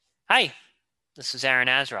Hi, this is Aaron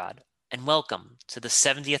Azrod, and welcome to the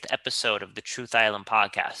 70th episode of the Truth Island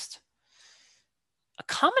podcast. A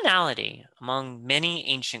commonality among many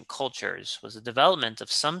ancient cultures was the development of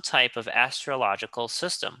some type of astrological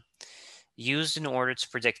system used in order to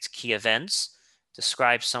predict key events,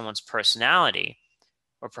 describe someone's personality,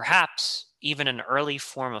 or perhaps even an early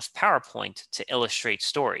form of PowerPoint to illustrate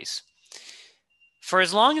stories. For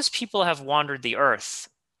as long as people have wandered the earth,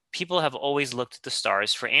 people have always looked at the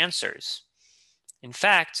stars for answers. In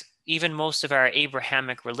fact, even most of our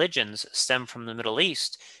Abrahamic religions stem from the Middle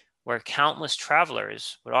East, where countless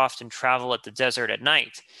travelers would often travel at the desert at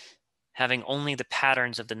night, having only the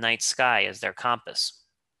patterns of the night sky as their compass.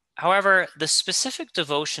 However, the specific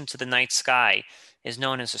devotion to the night sky is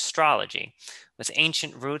known as astrology, with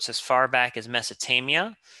ancient roots as far back as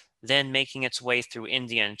Mesopotamia, then making its way through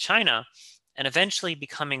India and China, and eventually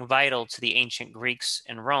becoming vital to the ancient Greeks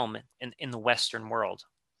and Rome in the Western world.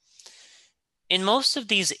 In most of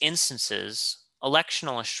these instances,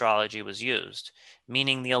 electional astrology was used,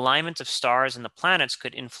 meaning the alignment of stars and the planets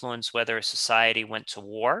could influence whether a society went to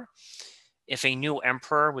war, if a new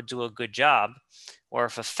emperor would do a good job, or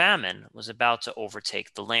if a famine was about to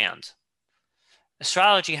overtake the land.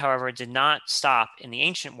 Astrology, however, did not stop in the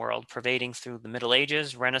ancient world, pervading through the Middle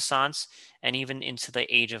Ages, Renaissance, and even into the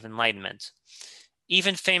Age of Enlightenment.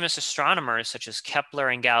 Even famous astronomers such as Kepler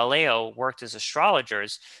and Galileo worked as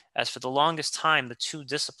astrologers, as for the longest time the two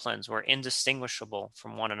disciplines were indistinguishable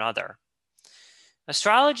from one another.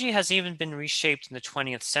 Astrology has even been reshaped in the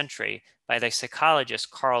 20th century by the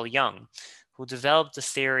psychologist Carl Jung, who developed the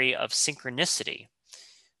theory of synchronicity.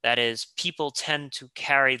 That is, people tend to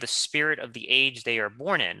carry the spirit of the age they are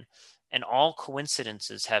born in, and all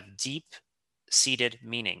coincidences have deep-seated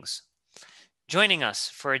meanings. Joining us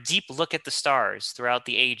for a deep look at the stars throughout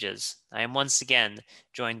the ages, I am once again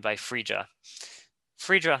joined by Friedra.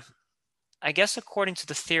 Friedra, I guess according to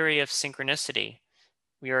the theory of synchronicity,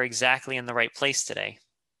 we are exactly in the right place today.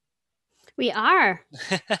 We are.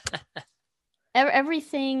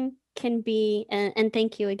 Everything can be, and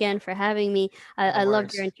thank you again for having me. I No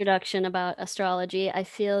loved your worries. introduction about astrology. I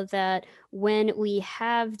feel that when we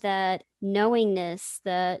have that knowingness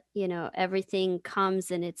that, everything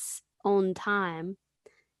comes in its own time,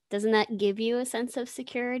 doesn't that give you a sense of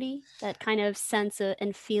security? That kind of sense of,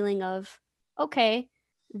 and feeling of, okay,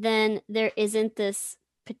 then there isn't this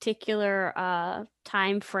particular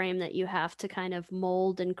time frame that you have to kind of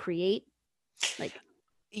mold and create. Like,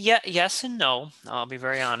 Yeah, yes and no. I'll be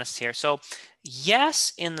very honest here. So,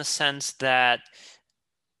 yes, in the sense that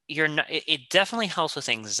you're not, it definitely helps with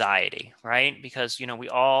anxiety, right? Because we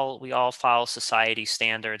all follow society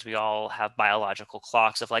standards. We all have biological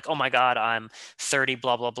clocks of like, oh my God, I'm 30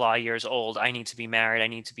 blah blah blah years old. I need to be married. I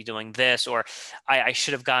need to be doing this, or I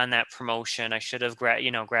should have gotten that promotion. I should have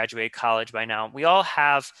graduated college by now. We all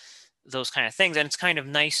have those kind of things, and it's kind of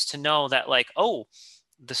nice to know that like, oh,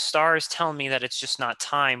 the stars tell me that it's just not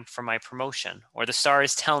time for my promotion, or the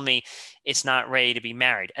stars tell me it's not ready to be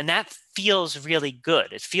married. And that feels really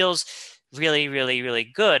good. It feels really, really, really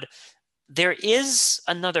good. There is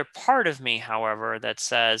another part of me, however, that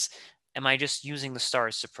says, am I just using the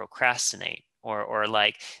stars to procrastinate? Or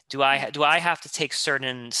like, do I have to take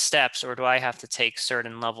certain steps, or do I have to take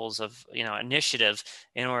certain levels of initiative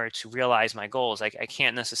in order to realize my goals? I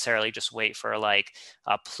can't necessarily just wait for like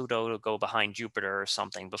Pluto to go behind Jupiter or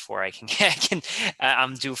something before I can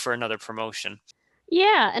I'm due for another promotion.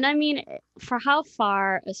 yeah, and I mean, for how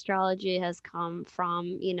far astrology has come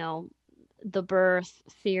from, the birth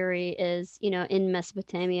theory is, in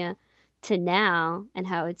Mesopotamia to now and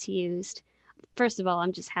how it's used. First of all,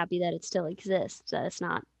 I'm just happy that it still exists, that it's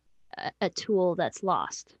not a tool that's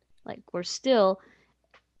lost. Like we're still,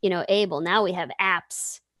 able. Now we have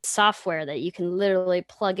apps, software that you can literally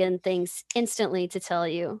plug in things instantly to tell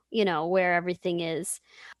you, where everything is.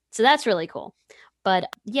 So that's really cool. But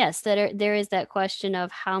yes, there is that question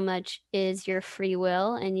of how much is your free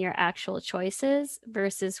will and your actual choices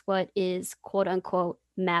versus what is quote unquote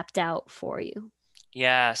mapped out for you.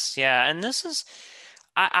 Yes, yeah. And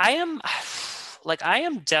I am like I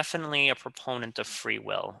am definitely a proponent of free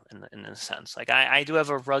will in a sense. Like I do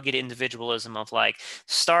have a rugged individualism of like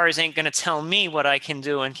stars ain't gonna tell me what I can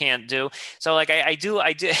do and can't do. So like I do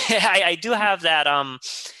I do have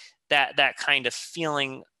that kind of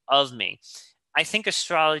feeling of me. I think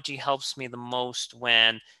astrology helps me the most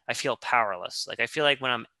when I feel powerless. Like I feel like when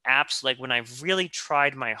I'm like when I've really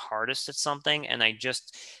tried my hardest at something and I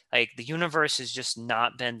just like the universe is just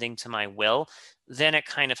not bending to my will, then it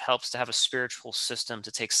kind of helps to have a spiritual system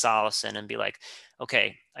to take solace in and be like,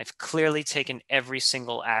 okay, I've clearly taken every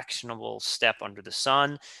single actionable step under the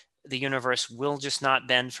sun. the universe will just not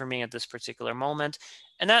bend for me at this particular moment.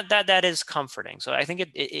 And that is comforting. So I think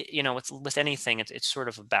it's with anything, it's sort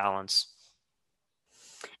of a balance.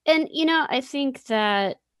 And I think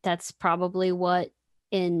that that's probably what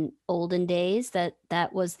in olden days that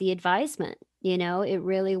was the advisement. It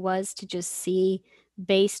really was to just see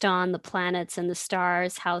based on the planets and the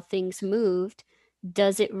stars how things moved.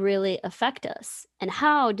 Does it really affect us? And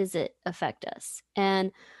how does it affect us?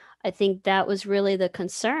 And I think that was really the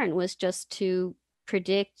concern, was just to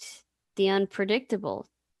predict the unpredictable,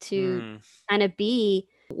 to Hmm. kind of be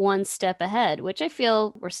one step ahead, which I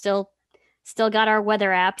feel we're still got our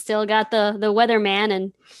weather app, still got the weatherman,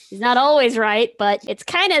 and he's not always right, but it's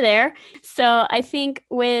kind of there. So I think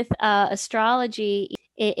with astrology,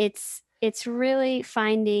 it's really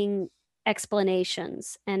finding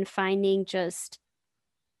explanations and finding just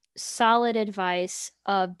solid advice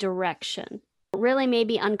of direction. Really,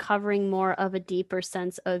 maybe uncovering more of a deeper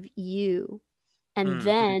sense of you, and Hmm.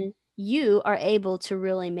 then you are able to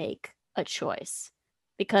really make a choice.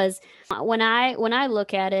 Because when I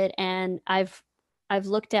look at it, and I've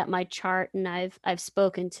looked at my chart, and I've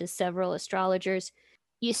spoken to several astrologers,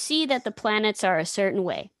 you see that the planets are a certain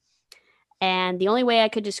way. And the only way I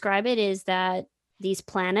could describe it is that these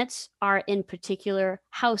planets are in particular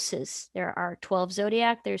houses. There are 12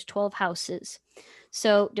 zodiac, there's 12 houses.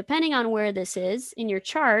 So, depending on where this is in your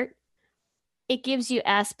chart, it gives you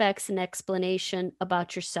aspects and explanation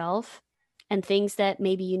about yourself and things that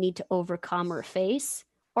maybe you need to overcome or face,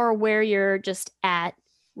 or where you're just at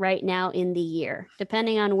right now in the year,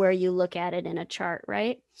 depending on where you look at it in a chart,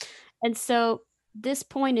 right? And so, this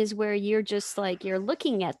point is where you're just like, you're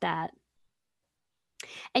looking at that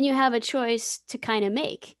and you have a choice to kind of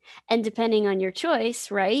make. And depending on your choice,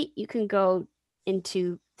 right, you can go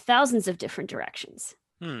into thousands of different directions.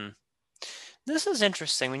 Hmm. This is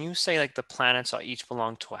interesting when you say like the planets all each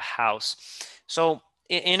belong to a house. So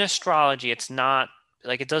in astrology, it's not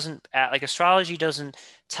like it doesn't like astrology doesn't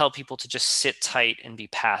tell people to just sit tight and be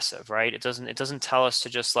passive, right? It doesn't tell us to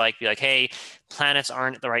just like be like, hey, planets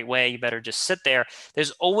aren't the right way, you better just sit there.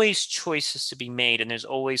 There's always choices to be made and there's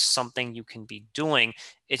always something you can be doing.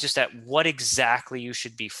 It's just that what exactly you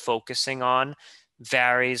should be focusing on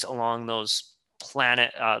varies along those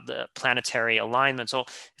the planetary alignment. So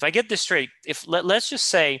if I get this straight, if let's just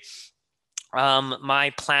say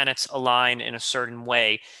my planets align in a certain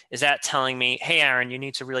way, is that telling me, hey, Aaron, you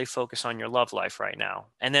need to really focus on your love life right now?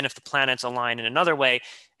 And then if the planets align in another way,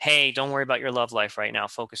 hey, don't worry about your love life right now,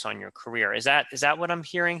 focus on your career. Is that what I'm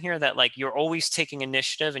hearing here? That like you're always taking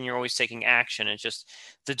initiative and you're always taking action. It's just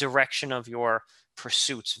the direction of your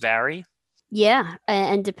pursuits vary. Yeah,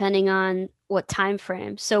 and depending on what time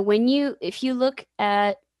frame. So if you look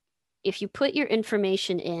at, if you put your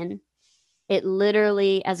information in, it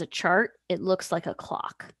literally, as a chart, it looks like a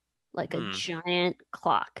clock, like a Hmm. giant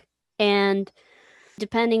clock. And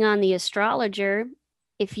depending on the astrologer,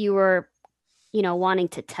 if you were, wanting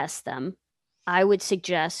to test them, I would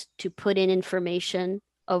suggest to put in information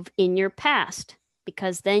of in your past,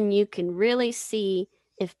 because then you can really see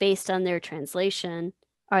if based on their translation,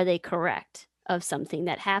 are they correct of something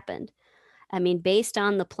that happened. I mean, based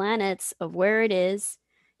on the planets of where it is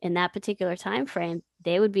in that particular time frame,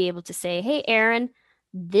 they would be able to say, "Hey, Aaron,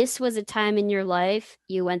 this was a time in your life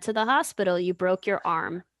you went to the hospital, you broke your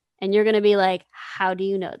arm." And you're going to be like, "How do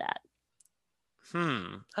you know that?"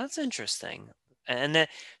 That's interesting. And then,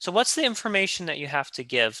 so what's the information that you have to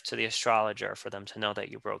give to the astrologer for them to know that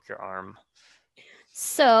you broke your arm?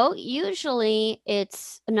 So, usually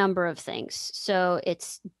it's a number of things. So,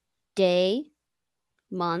 it's day,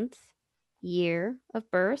 month, year of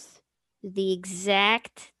birth, the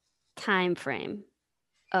exact time frame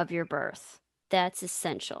of your birth. That's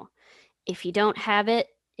essential. If you don't have it,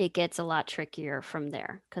 it gets a lot trickier from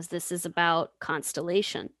there, because this is about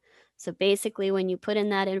constellation. So basically, when you put in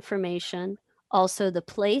that information, also the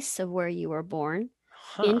place of where you were born,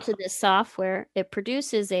 Huh. into this software, it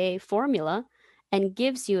produces a formula and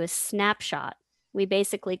gives you a snapshot. We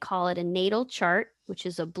basically call it a natal chart, which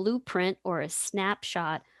is a blueprint or a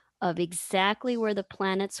snapshot of exactly where the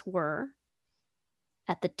planets were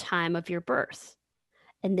at the time of your birth.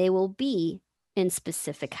 And they will be in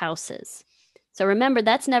specific houses. So remember,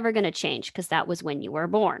 that's never going to change because that was when you were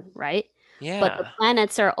born, right? But the Yeah.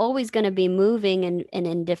 planets are always going to be moving and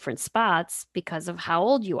in different spots because of how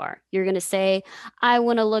old you are. You're going to say, I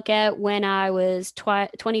want to look at when I was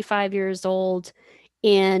 25 years old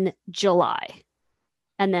in July.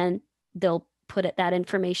 And then they'll that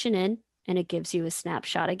information in and it gives you a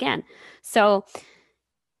snapshot again. So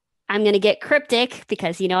I'm going to get cryptic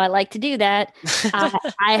because I like to do that.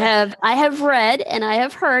 I have read and I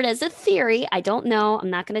have heard as a theory. I don't know. I'm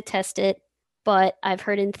not going to test it, but I've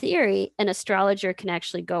heard in theory an astrologer can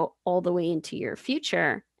actually go all the way into your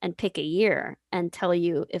future and pick a year and tell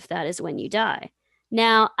you if that is when you die.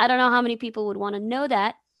 Now, I don't know how many people would want to know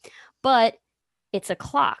that, but it's a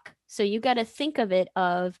clock. So you got to think of it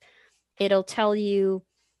of it'll tell you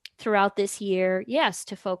throughout this year, yes,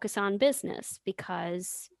 to focus on business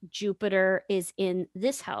because Jupiter is in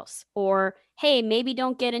this house. Or, hey, maybe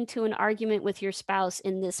don't get into an argument with your spouse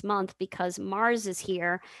in this month because Mars is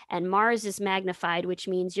here and Mars is magnified, which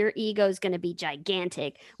means your ego is going to be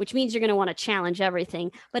gigantic, which means you're going to want to challenge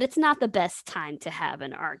everything, but it's not the best time to have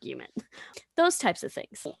an argument. Those types of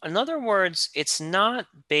things. In other words, it's not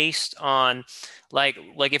based on like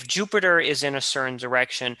if Jupiter is in a certain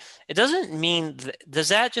direction, it doesn't mean does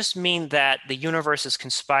that just mean that the universe is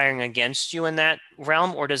conspiring against you in that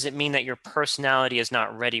realm, or does it mean that your personality is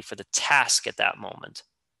not ready for the task at that moment?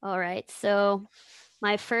 All right. So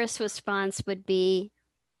my first response would be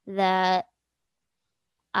that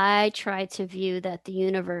I try to view that the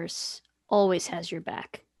universe always has your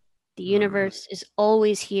back. The universe is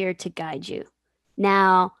always here to guide you.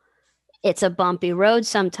 Now, it's a bumpy road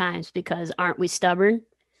sometimes because aren't we stubborn?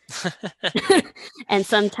 And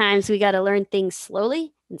sometimes we got to learn things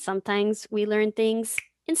slowly, and sometimes we learn things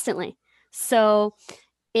instantly. So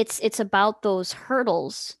it's about those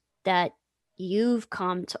hurdles that you've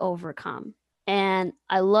come to overcome. And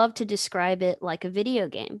I love to describe it like a video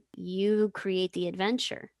game. You create the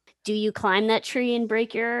adventure. Do you climb that tree and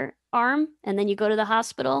break your arm and then you go to the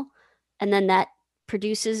hospital and then that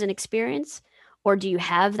produces an experience? Or do you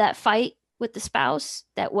have that fight with the spouse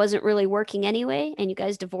that wasn't really working anyway and you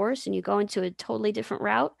guys divorce and you go into a totally different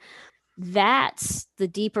route? That's the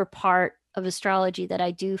deeper part of astrology that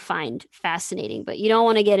I do find fascinating, but you don't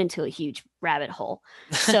want to get into a huge rabbit hole.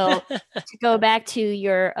 So to go back to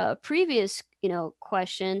your previous,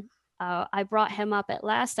 question, I brought him up at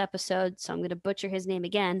last episode, so I'm going to butcher his name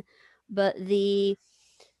again, but the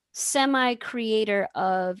semi-creator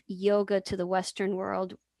of yoga to the Western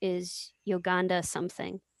world is Yoganda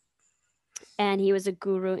something. And he was a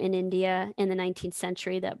guru in India in the 19th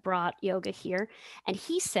century that brought yoga here. And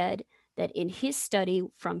he said that in his study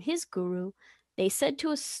from his guru, they said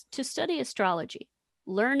to us to study astrology,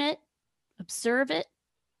 learn it, observe it,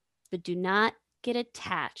 but do not get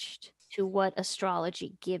attached to what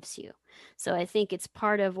astrology gives you. So I think it's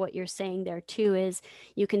part of what you're saying there too is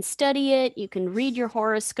you can study it, you can read your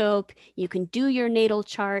horoscope, you can do your natal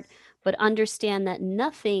chart, but understand that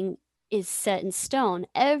nothing is set in stone.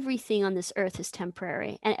 Everything on this earth is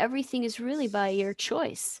temporary and everything is really by your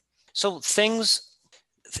choice. So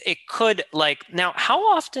it could now, how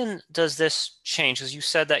often does this change? Because you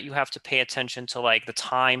said that you have to pay attention to the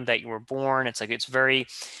time that you were born. It's very,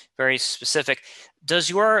 very specific. Does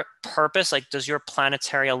your purpose, does your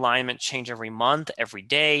planetary alignment change every month, every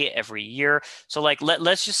day, every year? So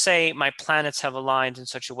let's just say my planets have aligned in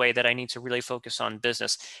such a way that I need to really focus on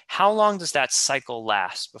business. How long does that cycle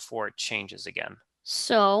last before it changes again?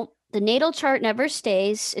 So the natal chart never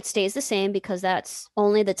stays. It stays the same because that's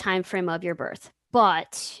only the time frame of your birth.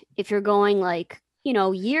 But if you're going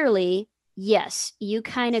yearly, yes, you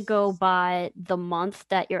kind of go by the month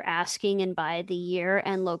that you're asking and by the year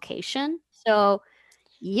and location. So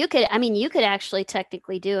you could actually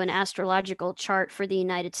technically do an astrological chart for the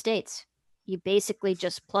United States. You basically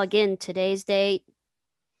just plug in today's date,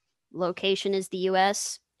 location is the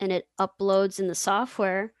US, and it uploads in the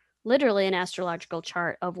software literally an astrological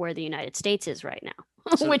chart of where the United States is right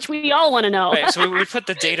now, so, which we all want to know. Right, so we would put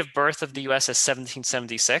the date of birth of the US as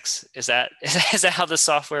 1776. Is that how the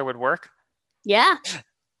software would work? Yeah.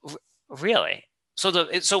 Really? So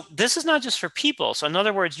this is not just for people. So in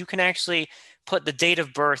other words, you can actually put the date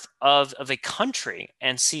of birth of a country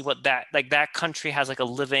and see what that country has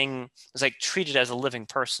is treated as a living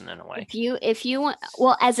person in a way. If you want,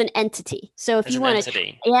 well, as an entity. So if you want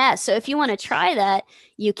to, yeah. So if you want to try that,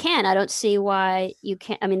 you can. I don't see why you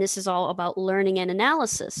can't. I mean, this is all about learning and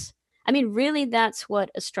analysis. I mean, really, that's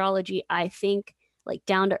what astrology, I think,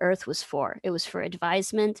 down to earth was for. It was for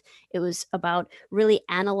advisement. It was about really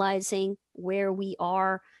analyzing where we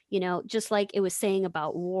are, just like it was saying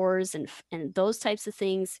about wars and those types of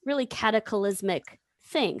things, really cataclysmic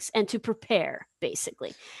things, and to prepare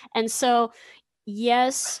basically. And so,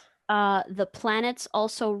 yes, the planets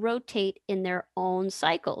also rotate in their own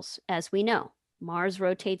cycles, as we know. Mars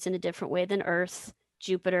rotates in a different way than Earth.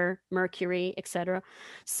 Jupiter, Mercury, etc.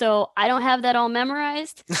 So I don't have that all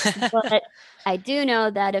memorized, but I do know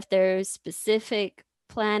that if there's specific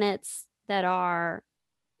planets that are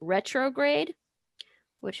retrograde,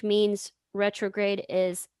 which means retrograde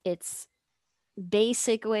is its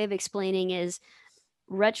basic way of explaining is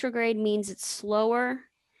retrograde means it's slower.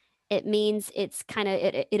 It means it's kind of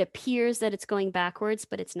it appears that it's going backwards,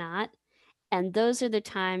 but it's not. And those are the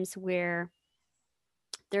times where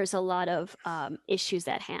there's a lot of issues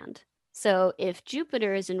at hand. So if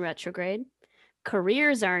Jupiter is in retrograde,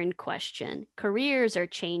 careers are in question, careers are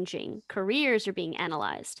changing, careers are being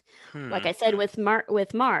analyzed. Like I said with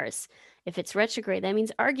Mars, if it's retrograde, that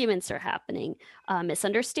means arguments are happening,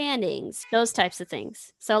 misunderstandings, those types of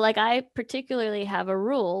things. So like I particularly have a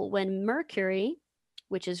rule when Mercury,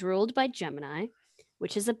 which is ruled by Gemini,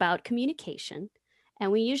 which is about communication,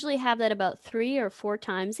 and we usually have that about 3 or 4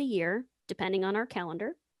 times a year, depending on our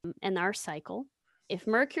calendar and our cycle. If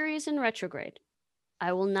Mercury is in retrograde,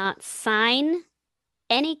 I will not sign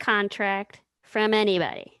any contract from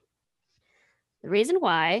anybody. The reason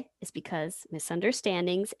why is because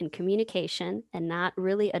misunderstandings and communication and not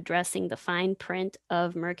really addressing the fine print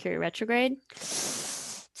of Mercury retrograde,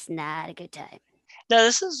 it's not a good time. No,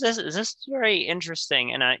 this is very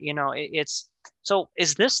interesting, and it's so.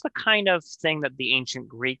 Is this the kind of thing that the ancient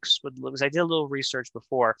Greeks would look? Because I did a little research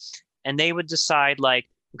before, and they would decide like,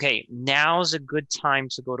 okay, now's a good time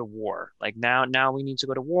to go to war. Like now we need to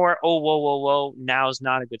go to war. Oh, whoa, now's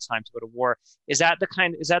not a good time to go to war. Is that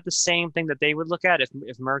the same thing that they would look at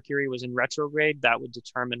if Mercury was in retrograde? That would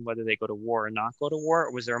determine whether they go to war or not go to war,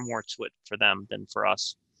 or was there more to it for them than for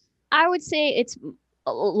us? I would say it's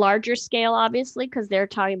a larger scale, obviously, because they're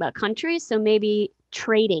talking about countries. So maybe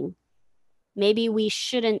trading. Maybe we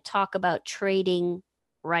shouldn't talk about trading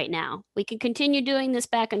right now. We can continue doing this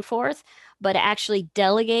back and forth, but actually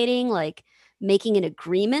delegating, like making an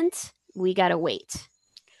agreement, we got to wait.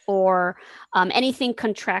 Or anything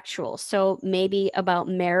contractual. So maybe about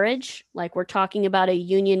marriage, like we're talking about a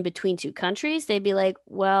union between two countries, they'd be like,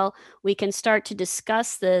 well, we can start to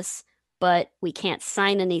discuss this, but we can't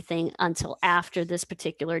sign anything until after this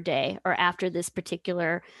particular day or after this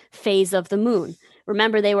particular phase of the moon.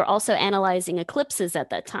 Remember, they were also analyzing eclipses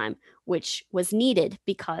at that time, which was needed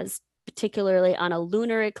because, particularly on a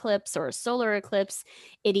lunar eclipse or a solar eclipse,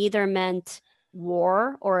 it either meant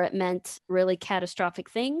war or it meant really catastrophic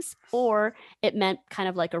things, or it meant kind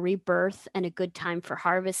of like a rebirth and a good time for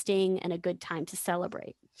harvesting and a good time to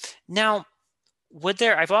celebrate. Now,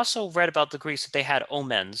 I've also read about the Greeks that they had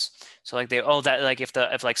omens. So like that like if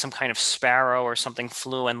like some kind of sparrow or something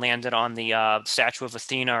flew and landed on the statue of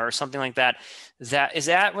Athena or something like that, is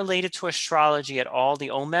that related to astrology at all, the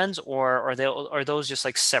omens, or are those just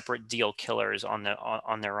like separate deal killers on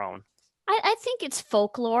their own? I think it's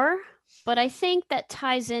folklore, but I think that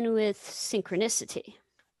ties in with synchronicity.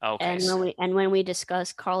 Okay. And when we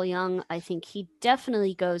discuss Carl Jung, I think he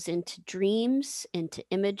definitely goes into dreams, into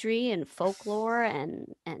imagery and folklore and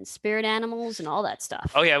spirit animals and all that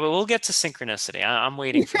stuff. Oh yeah, well, we'll get to synchronicity. I'm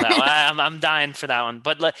waiting for that one. I'm dying for that one.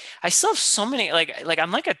 But like, I still have so many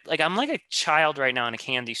I'm like a child right now in a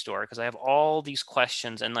candy store because I have all these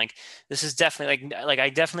questions, and like this is definitely like I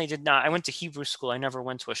definitely did not. I went to Hebrew school. I never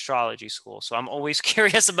went to astrology school, so I'm always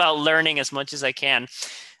curious about learning as much as I can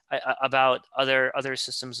about other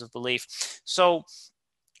systems of belief. So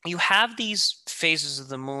you have these phases of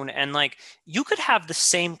the moon, and like you could have the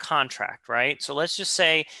same contract, right? So let's just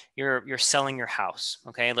say you're selling your house.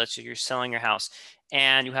 Okay, let's say you're selling your house,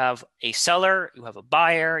 and you have a seller, you have a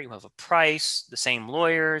buyer, you have a price, the same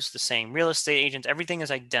lawyers, the same real estate agents, everything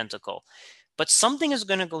is identical. But something is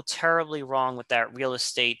going to go terribly wrong with that real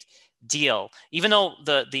estate deal, even though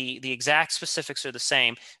the exact specifics are the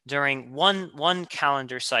same during one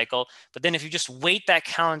calendar cycle. But then if you just wait that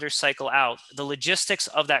calendar cycle out, the logistics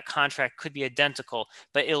of that contract could be identical,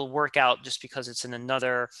 but it'll work out just because it's in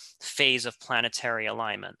another phase of planetary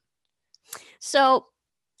alignment. So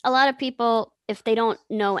a lot of people, if they don't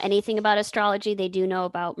know anything about astrology, they do know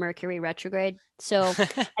about Mercury retrograde. So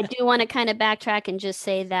I do want to kind of backtrack and just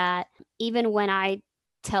say that even when I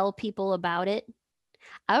tell people about it,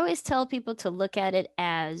 I always tell people to look at it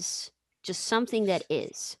as just something that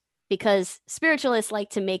is. Because spiritualists like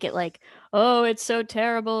to make it like, oh, it's so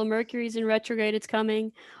terrible. Mercury's in retrograde, it's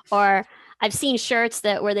coming. Or I've seen shirts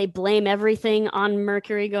that where they blame everything on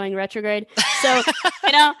Mercury going retrograde. So,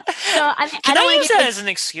 you know, so I Can don't I want use to that get as an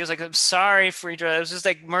excuse? Like, I'm sorry for it was just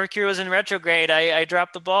like Mercury was in retrograde. I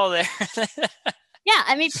dropped the ball there.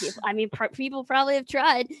 yeah, people probably have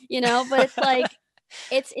tried, but it's like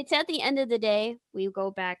it's at the end of the day, we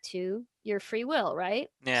go back to your free will, right?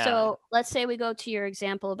 Yeah. So let's say we go to your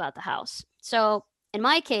example about the house. So in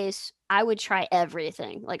my case, I would try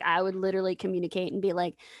everything. Like I would literally communicate and be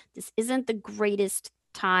like, this isn't the greatest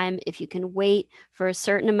time, if you can wait for a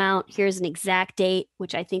certain amount, here's an exact date,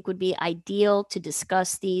 which I think would be ideal to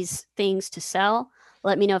discuss these things to sell.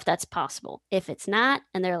 Let me know if that's possible. If it's not,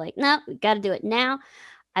 and they're like, no, we got to do it now,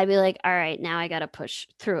 I'd be like, all right, now I got to push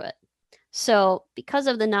through it. So, because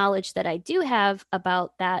of the knowledge that I do have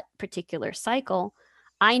about that particular cycle,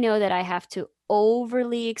 I know that I have to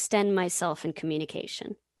overly extend myself in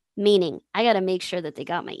communication. Meaning, I got to make sure that they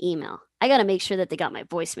got my email. I got to make sure that they got my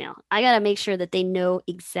voicemail. I got to make sure that they know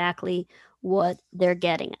exactly what they're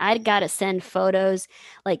getting. I got to send photos.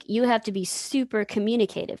 Like, you have to be super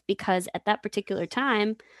communicative because at that particular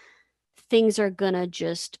time, things are going to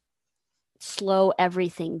just slow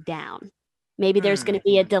everything down. Maybe there's going Hmm. to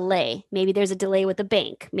be a delay. Maybe there's a delay with the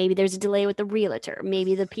bank. Maybe there's a delay with the realtor.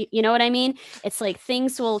 Maybe you know what I mean? It's like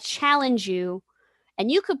things will challenge you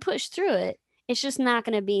and you could push through it. It's just not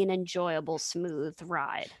going to be an enjoyable, smooth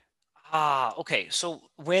ride. Ah, okay. So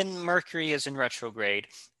when Mercury is in retrograde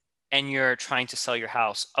and you're trying to sell your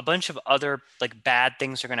house, a bunch of other like bad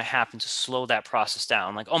things are going to happen to slow that process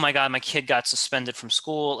down. Like, oh my God, my kid got suspended from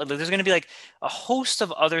school. Like, there's going to be like a host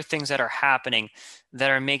of other things that are happening that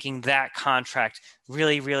are making that contract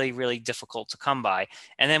really, really, really difficult to come by.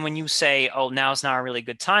 And then when you say, oh, now's not a really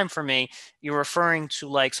good time for me, you're referring to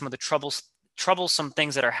like some of the troublesome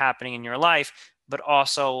things that are happening in your life, but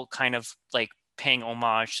also kind of like paying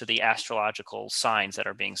homage to the astrological signs that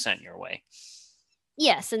are being sent your way.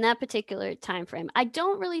 Yes, in that particular time frame. I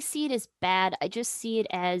don't really see it as bad. I just see it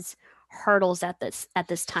as hurdles at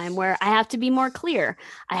this time where I have to be more clear.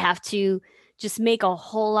 I have to just make a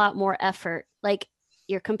whole lot more effort. Like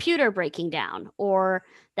your computer breaking down or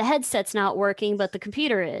the headset's not working but the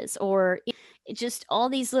computer is or just all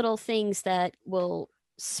these little things that will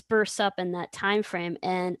spurse up in that time frame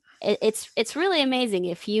and it's really amazing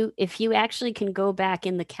if you actually can go back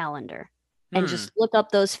in the calendar and Hmm. just look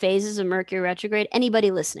up those phases of Mercury retrograde.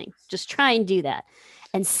 Anybody listening, just try and do that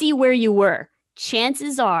and see where you were.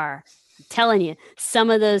 Chances are, I'm telling you, some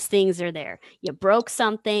of those things are there. You broke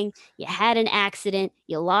something, you had an accident,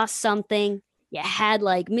 you lost something, you had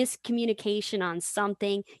like miscommunication on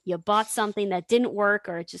something, you bought something that didn't work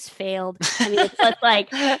or it just failed. I mean, it's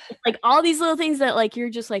like all these little things that like you're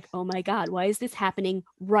just like, oh my God, why is this happening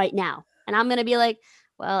right now? And I'm gonna be like,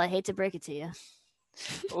 well, I hate to break it to you.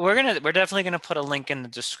 We're definitely gonna put a link in the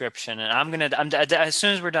description, and as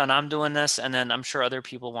soon as we're done, I'm doing this, and then I'm sure other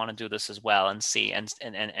people want to do this as well and see and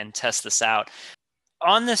test this out.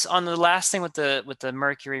 On the last thing with the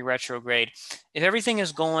Mercury retrograde, if everything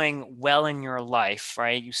is going well in your life,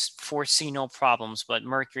 right, you foresee no problems, but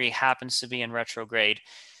Mercury happens to be in retrograde,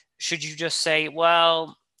 should you just say,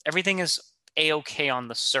 well, everything is a-okay on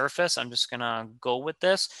the surface, I'm just gonna go with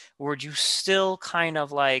this, or would you still kind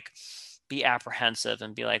of like be apprehensive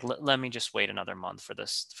and be like, let me just wait another month for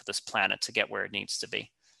this planet to get where it needs to be?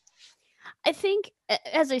 I think,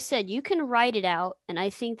 as I said, you can write it out. And I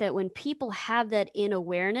think that when people have that in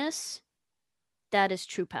awareness, that is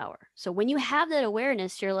true power. So when you have that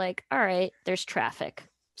awareness, you're like, all right, there's traffic.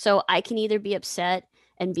 So I can either be upset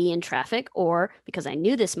and be in traffic, or because I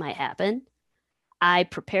knew this might happen, I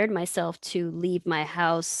prepared myself to leave my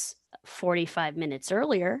house 45 minutes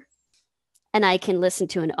earlier and I can listen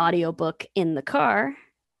to an audiobook in the car.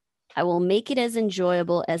 I will make it as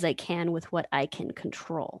enjoyable as I can with what I can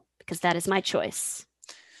control because that is my choice.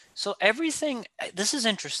 So everything, this is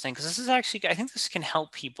interesting because this is actually, I think this can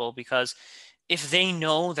help people because if they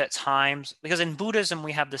know that times, because in Buddhism,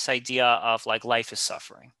 we have this idea of like life is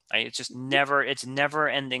suffering, right? It's never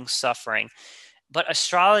ending suffering. But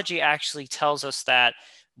astrology actually tells us that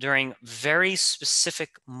during very specific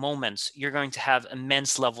moments, you're going to have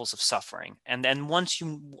immense levels of suffering. And then once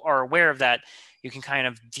you are aware of that, you can kind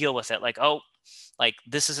of deal with it like, oh, like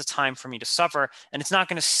this is a time for me to suffer. And it's not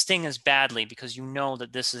going to sting as badly because you know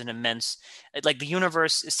that this is an immense, like the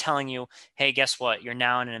universe is telling you, hey, guess what? You're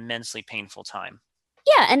now in an immensely painful time.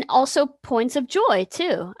 Yeah, and also points of joy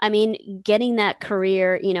too. I mean, getting that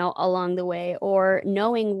career, you know, along the way, or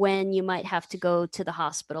knowing when you might have to go to the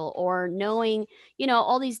hospital, or knowing, you know,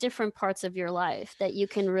 all these different parts of your life that you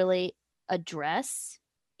can really address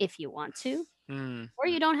if you want to, Hmm. or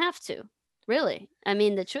you don't have to. Really. I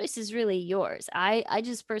mean, the choice is really yours. I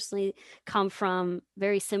just personally come from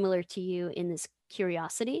very similar to you in this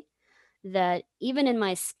curiosity that even in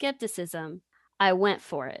my skepticism, I went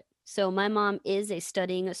for it. So my mom is a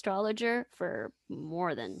studying astrologer for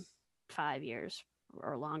more than 5 years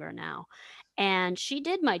or longer now. And she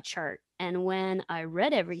did my chart. And when I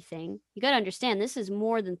read everything, you got to understand this is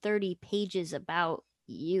more than 30 pages about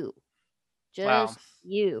you, Wow. just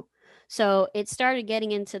you. So it started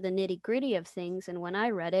getting into the nitty gritty of things. And when I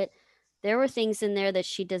read it, there were things in there that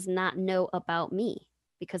she does not know about me.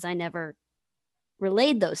 because I never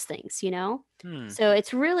relayed those things, you know? Hmm. So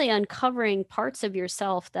it's really uncovering parts of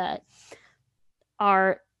yourself that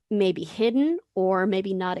are maybe hidden or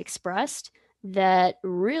maybe not expressed that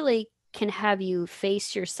really can have you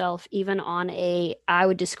face yourself even on a, I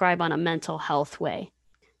would describe on a mental health way.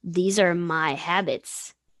 These are my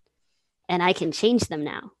habits and I can change them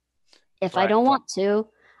now. If I Right. don't want to,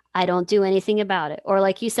 I don't do anything about it. Or,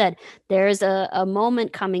 like you said, there's a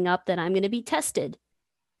moment coming up that I'm going to be tested,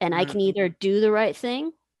 and I Mm. can either do the right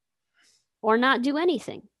thing or not do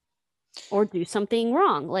anything or do something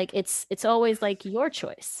wrong. Like it's always like your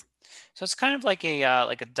choice. So it's kind of like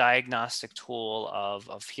a diagnostic tool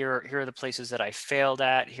of here are the places that I failed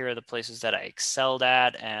at, here are the places that I excelled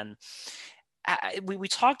at, and we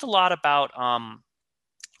talked a lot about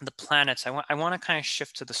the planets. I want to kind of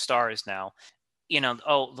shift to the stars now.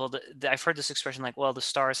 Oh, well, I've heard this expression like, well, the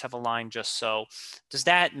stars have aligned just so. Does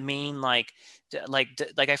that mean like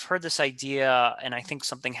I've heard this idea, and I think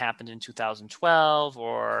something happened in 2012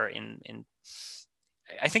 or in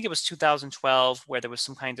I think it was 2012 where there was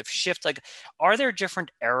some kind of shift. Like, are there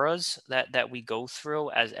different eras that we go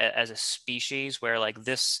through as a species where like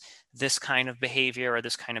this kind of behavior or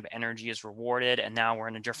this kind of energy is rewarded, and now we're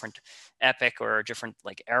in a different epic or a different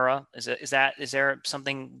like era? Is there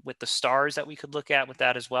something with the stars that we could look at with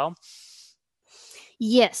that as well?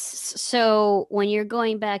 Yes. So when you're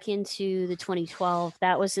going back into the 2012,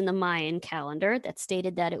 that was in the Mayan calendar that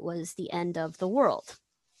stated that it was the end of the world.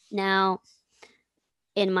 Now,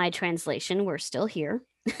 in my translation, we're still here.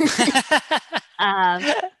 A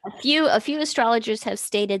few astrologers have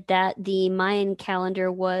stated that the Mayan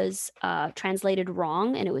calendar was translated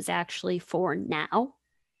wrong, and it was actually for now,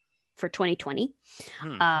 for 2020.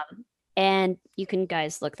 Hmm. Um, and you can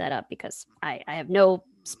guys look that up because I have no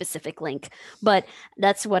specific link, but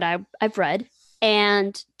that's what I've read.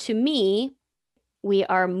 And to me, we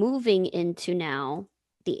are moving into now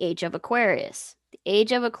the age of Aquarius. The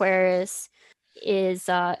age of Aquarius is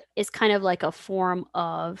kind of like a form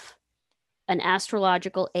of an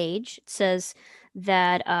astrological age. It says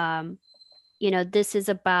that this is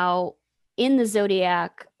about in the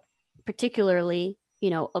zodiac, particularly,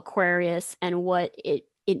 Aquarius and what it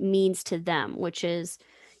means to them, which is,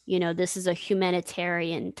 this is a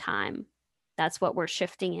humanitarian time. That's what we're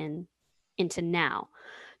shifting into now.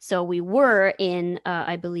 So we were in,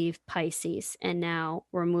 I believe, Pisces, and now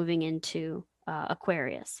we're moving into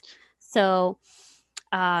Aquarius. So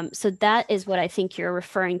so that is what I think you're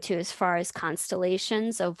referring to as far as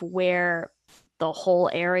constellations of where the whole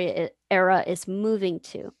era is moving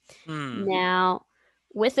to. Hmm. Now,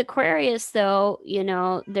 with Aquarius, though,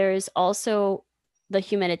 there's also the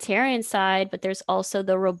humanitarian side, but there's also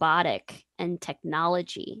the robotic and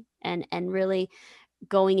technology and really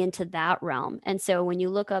going into that realm. And so when you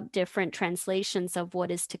look up different translations of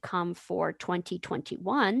what is to come for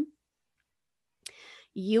 2021,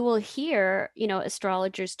 you will hear,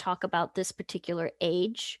 astrologers talk about this particular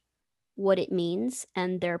age, what it means,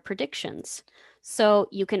 and their predictions. So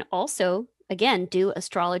you can also, again, do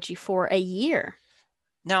astrology for a year.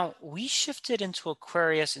 Now we shifted into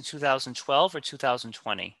Aquarius in 2012 or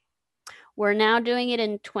 2020. We're now doing it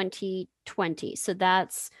in 2020. So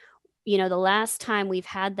that's, the last time we've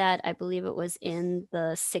had that, I believe it was in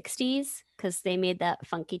the 60s because they made that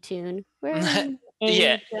funky tune. We're in the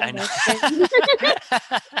Yeah, age I of Aquarius.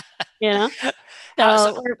 know. you know? How,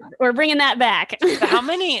 so, So we're bringing that back. so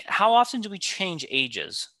how often do we change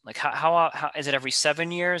ages? Like how is it every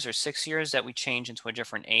 7 years or 6 years that we change into a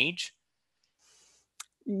different age?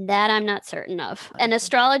 That I'm not certain of. And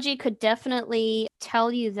astrology could definitely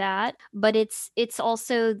tell you that, but it's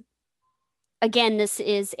also, again, this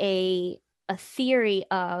is a theory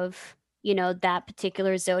of, that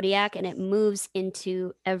particular zodiac, and it moves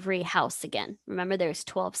into every house again. Remember, there's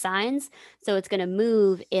 12 signs, so it's going to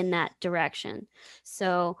move in that direction.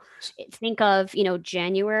 So think of,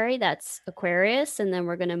 January, that's Aquarius, and then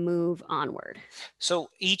we're going to move onward.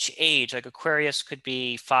 So each age, like Aquarius could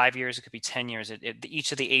be 5 years, it could be 10 years.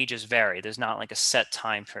 Each of the ages vary. There's not like a set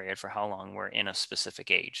time period for how long we're in a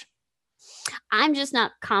specific age. I'm just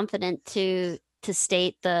not confident to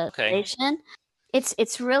state the Okay. duration.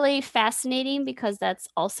 It's really fascinating because that's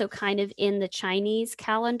also kind of in the Chinese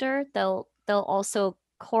calendar. They'll also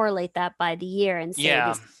correlate that by the year and say Yeah.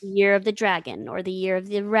 this is the year of the dragon or the year of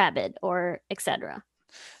the rabbit or etc.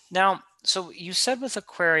 Now, so you said with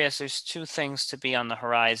Aquarius, there's two things to be on the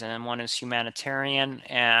horizon, and one is humanitarian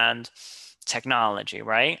and technology,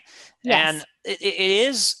 right? And Yes. it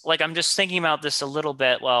is like, I'm just thinking about this a little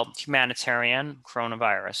bit. Well, humanitarian,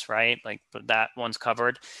 coronavirus, right? Like that one's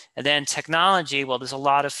covered. And then technology, well, there's a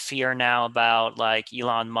lot of fear now about like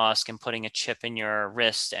Elon Musk and putting a chip in your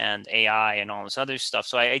wrist and AI and all this other stuff.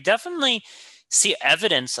 So I definitely see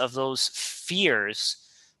evidence of those fears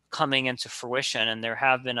coming into fruition. And there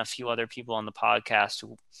have been a few other people on the podcast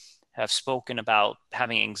who have spoken about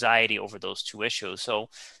having anxiety over those two issues. So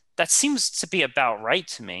that seems to be about right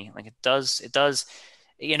to me. Like it does,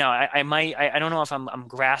 I don't know if I'm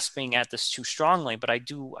grasping at this too strongly, but I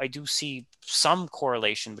do see some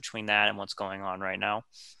correlation between that and what's going on right now.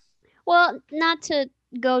 Well, not to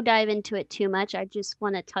go dive into it too much, I just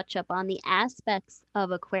want to touch up on the aspects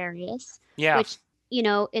of Aquarius, Yeah. which,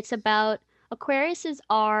 it's about Aquariuses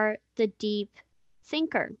are the deep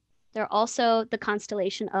thinker. They're also the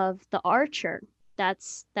constellation of the Archer.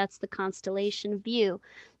 That's the constellation view.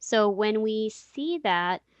 So when we see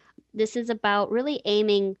that, this is about really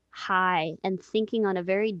aiming high and thinking on a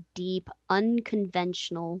very deep,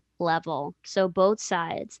 unconventional level. So both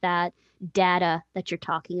sides, that data that you're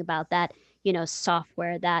talking about, that,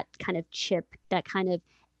 software, that kind of chip, that kind of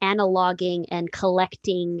analoging and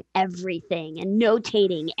collecting everything and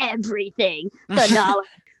notating everything, the knowledge.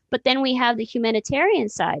 But then we have the humanitarian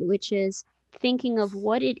side, which is thinking of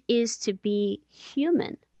what it is to be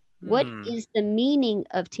human. What Hmm. is the meaning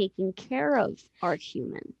of taking care of our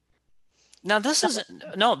human? Now this is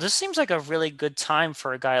no, this seems like a really good time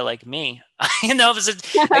for a guy like me. You know,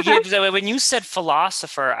 like when you said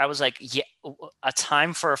philosopher, I was like, yeah, a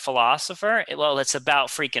time for a philosopher. Well, it's about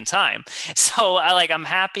freaking time. So I'm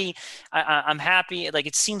happy. I'm happy. Like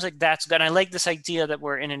it seems like that's good. And I like this idea that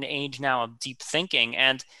we're in an age now of deep thinking.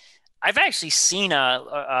 And I've actually seen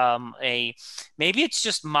a maybe it's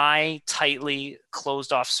just my tightly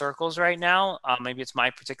closed off circles right now. Maybe it's my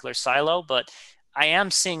particular silo, but I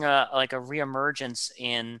am seeing a reemergence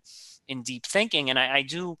in deep thinking, and I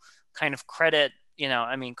do kind of credit,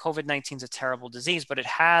 I mean, COVID-19 is a terrible disease, but it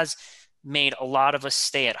has made a lot of us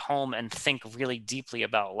stay at home and think really deeply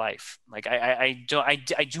about life. Like I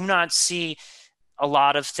do not see a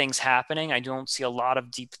lot of things happening. I don't see a lot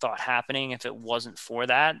of deep thought happening if it wasn't for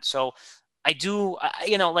that. So I do,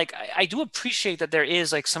 I do appreciate that there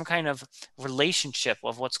is like some kind of relationship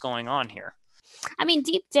of what's going on here. I mean,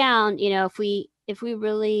 deep down, if we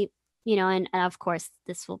really, and of course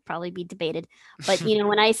this will probably be debated, but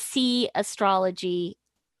when I see astrology,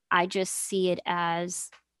 I just see it as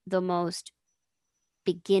the most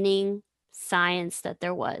beginning science that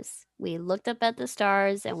there was. We looked up at the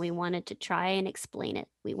stars and we wanted to try and explain it.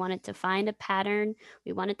 We wanted to find a pattern,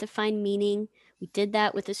 we wanted to find meaning. We did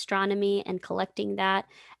that with astronomy and collecting that,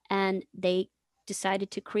 and they decided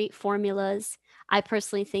to create formulas. I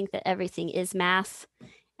personally think that everything is math,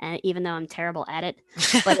 and even though I'm terrible at it,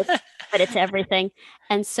 but it's everything.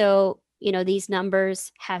 And so, these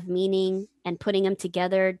numbers have meaning, and putting them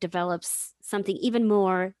together develops something even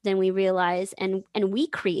more than we realize. And we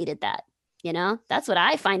created that. That's what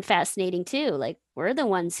I find fascinating too. Like we're the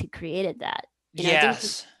ones who created that.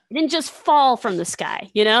 Yes. It didn't just fall from the sky,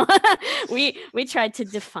 we tried to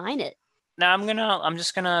define it. Now I'm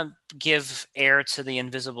just gonna give air to the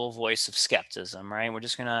invisible voice of skepticism, right? We're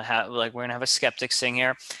gonna have a skeptic sing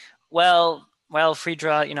here. Well,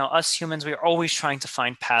 Friedra, us humans, we're always trying to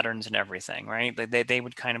find patterns in everything, right? They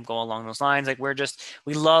would kind of go along those lines. Like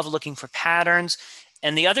we love looking for patterns.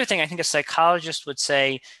 And the other thing I think a psychologist would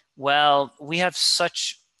say, well, we have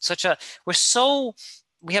we're so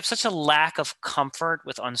we have such a lack of comfort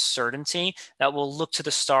with uncertainty that we'll look to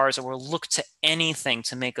the stars or we'll look to anything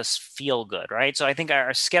to make us feel good, right? So I think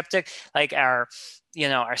our skeptic, like our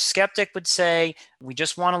skeptic would say, we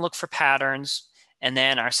just want to look for patterns. And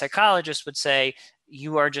then our psychologist would say,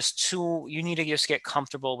 you need to just get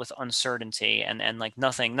comfortable with uncertainty and like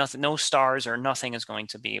nothing, no stars or nothing is going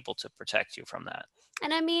to be able to protect you from that.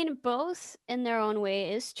 And I mean, both in their own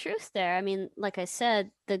way is truth there. I mean, like I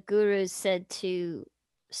said, the gurus said to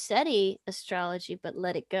study astrology, but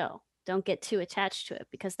let it go. Don't get too attached to it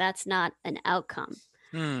because that's not an outcome.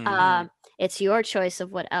 Hmm. Um, it's your choice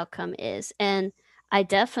of what outcome is. And I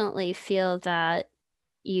definitely feel that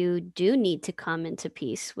you do need to come into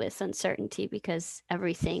peace with uncertainty because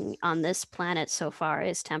everything on this planet so far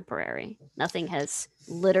is temporary. Nothing has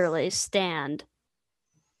literally stand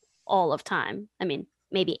all of time. I mean,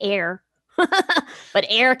 maybe air But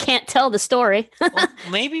air can't tell the story. Well,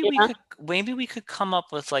 maybe You we know? could come up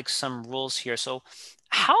with like some rules here. So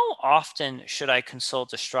how often should I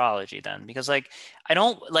consult astrology then? Because like I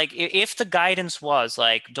don't like if the guidance was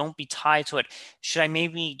like don't be tied to it, should I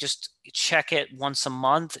maybe just check it once a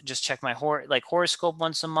month, just check my horoscope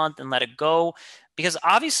once a month and let it go? Because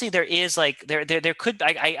obviously there is like there could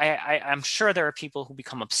I'm sure there are people who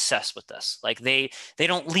become obsessed with this. Like they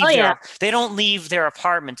don't Oh leave yeah. their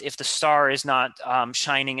apartment if the star is not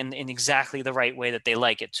shining in exactly the right way that they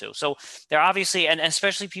like it to. So they're obviously, and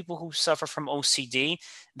especially people who suffer from OCD,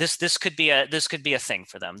 this could be a thing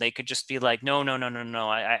for them. They could just be like, no, no, no, no, no,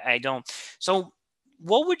 I don't. So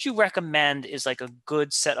what would you recommend is like a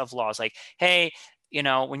good set of laws? Like, hey,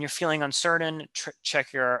 when you're feeling uncertain,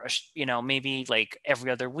 check your, maybe like every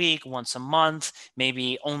other week, once a month,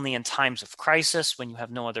 maybe only in times of crisis when you have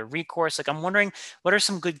no other recourse. Like, I'm wondering what are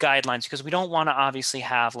some good guidelines, because we don't want to obviously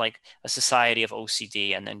have like a society of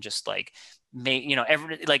OCD and then just like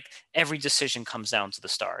every decision comes down to the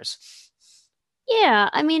stars. Yeah,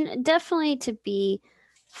 I mean, definitely to be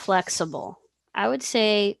flexible. I would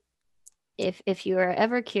say if you are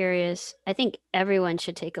ever curious, I think everyone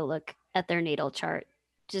should take a look at their natal chart.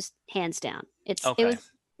 Just hands down. Okay. It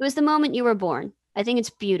was the moment you were born. I think it's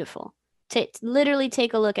beautiful. Literally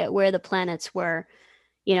take a look at where the planets were,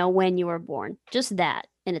 when you were born. Just that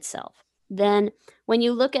in itself. Then when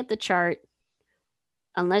you look at the chart,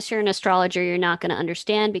 unless you're an astrologer, you're not going to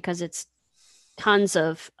understand because it's tons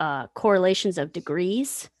of correlations of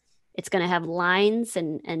degrees. It's going to have lines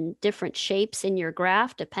and different shapes in your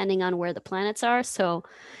graph depending on where the planets are. So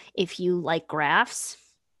if you like graphs,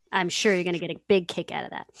 I'm sure you're going to get a big kick out of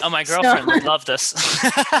that. Oh, my So, girlfriend would love this.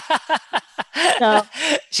 so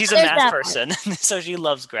She's a there's math that part. person, so she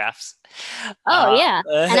loves graphs. Oh, Uh, yeah.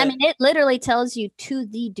 And I mean, it literally tells you to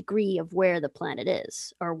the degree of where the planet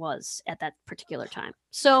is or was at that particular time.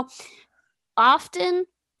 So often,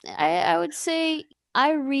 I would say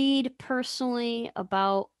I read personally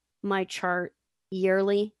about my chart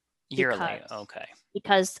yearly yearly.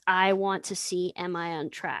 because Okay. I want to see, am I on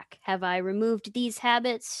track? Have I removed these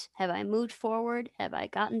habits? Have I moved forward? Have I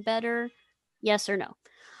gotten better? Yes or no?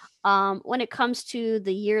 When it comes to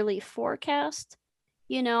the yearly forecast,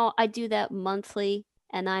 I do that monthly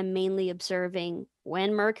and I'm mainly observing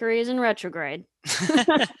when Mercury is in retrograde.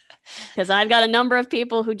 Because I've got a number of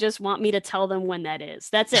people who just want me to tell them when that is.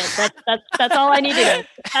 That's it. That's all I need to know.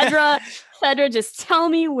 Fedra, just tell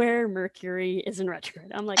me where Mercury is in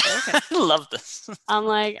retrograde. I'm like, okay. I love this. I'm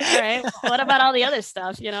like, all right. What about all the other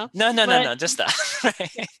stuff? No, no, no, But no, just that.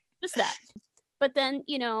 yeah, just that. But then,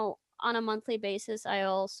 on a monthly basis, I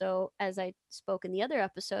also, as I spoke in the other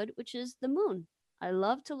episode, which is the moon. I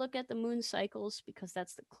love to look at the moon cycles because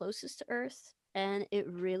that's the closest to Earth, and it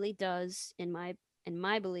really does, in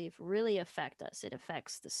my belief, really affect us. It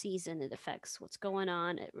affects the season. It affects what's going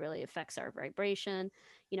on. It really affects our vibration.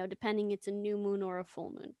 Depending it's a new moon or a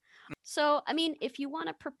full moon. So, I mean, if you want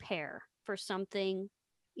to prepare for something,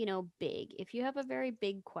 big, if you have a very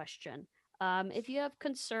big question, if you have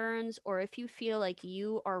concerns or if you feel like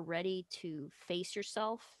you are ready to face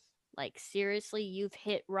yourself, like seriously, you've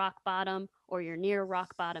hit rock bottom or you're near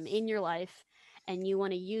rock bottom in your life, and you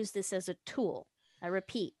want to use this as a tool, I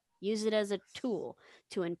repeat, use it as a tool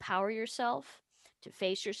to empower yourself, to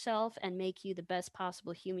face yourself, and make you the best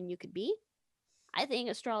possible human you could be. I think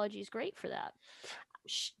astrology is great for that,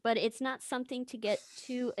 but it's not something to get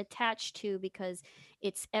too attached to because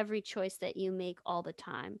it's every choice that you make all the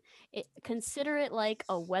time. Consider it like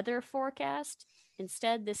a weather forecast.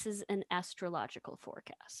 Instead, this is an astrological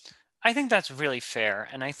forecast. I think that's really fair,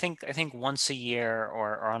 and I think once a year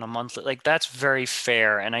or on a monthly, like that's very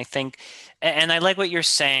fair. And I think, and I like what you're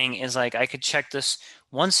saying is like I could check this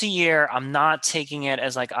once a year. I'm not taking it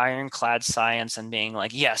as like ironclad science and being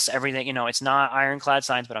like, yes, everything, it's not ironclad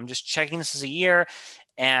science, but I'm just checking this as a year,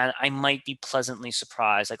 and I might be pleasantly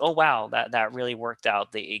surprised, like, oh wow, that really worked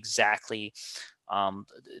out the exactly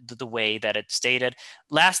the way that it stated.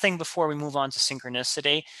 Last thing before we move on to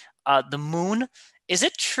synchronicity, the moon. Is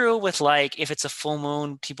it true with like if it's a full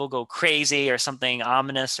moon, people go crazy or something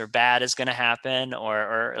ominous or bad is going to happen,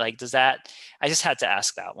 or like does that? I just had to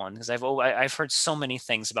ask that one because I've heard so many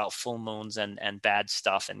things about full moons and bad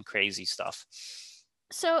stuff and crazy stuff.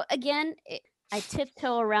 So again, I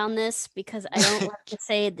tiptoe around this because I don't like to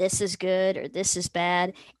say this is good or this is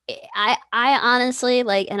bad. I honestly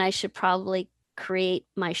like, and I should probably create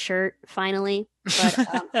my shirt finally,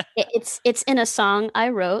 but it's in a song I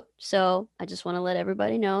wrote, so I just want to let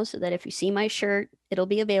everybody know so that if you see my shirt, it'll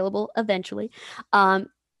be available eventually. Um,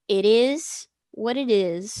 it is what it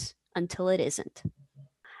is until it isn't.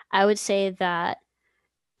 I would say that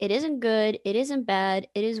It isn't good. It isn't bad.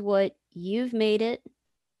 It is what you've made it.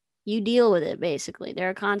 You deal with it, basically. There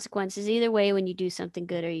are consequences either way when you do something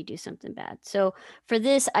good or you do something bad. So for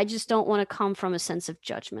this, I just don't want to come from a sense of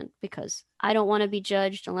judgment because I don't want to be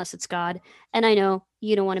judged unless it's God, and I know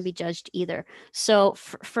you don't want to be judged either. So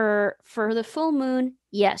for the full moon,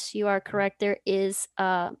 yes, you are correct. There is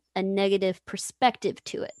a negative perspective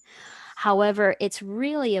to it. However, it's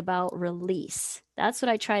really about release. That's what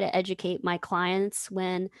I try to educate my clients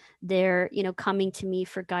when they're, coming to me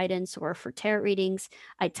for guidance or for tarot readings.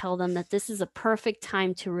 I tell them that this is a perfect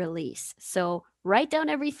time to release. So write down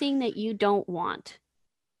everything that you don't want.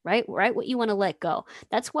 Right? Write what you want to let go.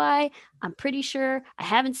 That's why I'm pretty sure I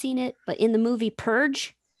haven't seen it, but in the movie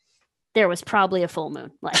Purge, there was probably a full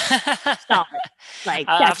moon. Like, solid. Like,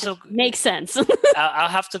 I'll that have just to makes sense. I'll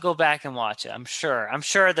have to go back and watch it. I'm sure. I'm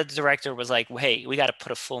sure that the director was like, "Hey, we got to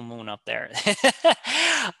put a full moon up there."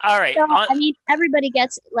 All right. So, I mean, everybody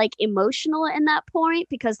gets like emotional in that point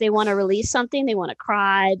because they want to release something, they want to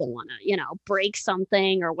cry, they want to, break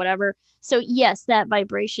something or whatever. So, yes, that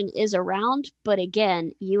vibration is around, but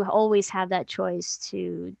again, you always have that choice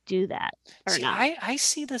to do that or See, not. I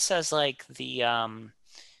see this as like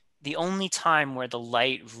the only time where the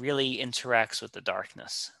light really interacts with the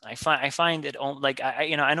darkness. I find it like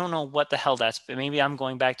I don't know what the hell that's, but maybe I'm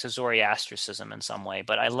going back to Zoroastrianism in some way.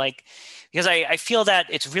 But I like because I feel that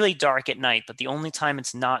it's really dark at night, but the only time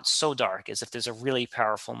it's not so dark is if there's a really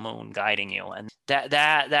powerful moon guiding you, and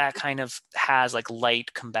that kind of has like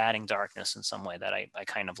light combating darkness in some way that I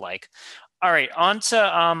kind of like. All right, on to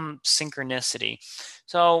synchronicity.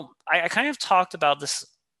 So I kind of talked about this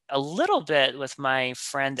a little bit with my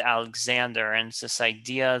friend Alexander, and it's this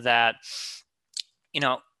idea that,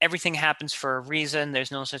 everything happens for a reason.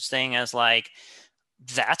 There's no such thing as like,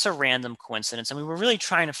 that's a random coincidence. And we were really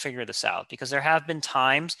trying to figure this out because there have been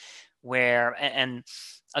times where, and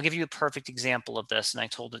I'll give you a perfect example of this, and I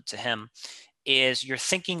told it to him, is you're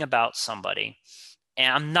thinking about somebody.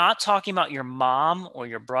 And I'm not talking about your mom or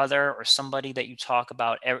your brother or somebody that you talk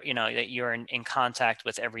about, that you're in contact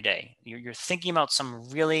with every day. You're thinking about some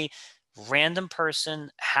really random person,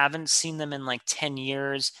 haven't seen them in like 10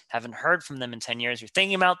 years, haven't heard from them in 10 years. You're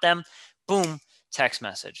thinking about them, boom, text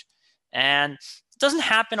message. And it doesn't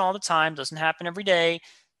happen all the time, doesn't happen every day,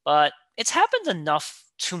 but it's happened enough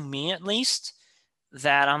to me at least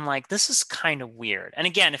that I'm like, this is kind of weird. And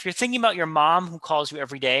again, if you're thinking about your mom who calls you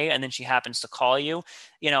every day and then she happens to call you,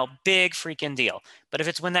 big freaking deal. But if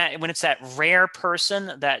it's when it's that rare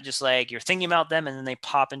person that just like you're thinking about them and then they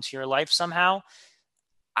pop into your life somehow,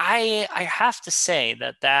 I have to say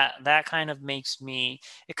that kind of makes me,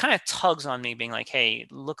 it kind of tugs on me being like, hey,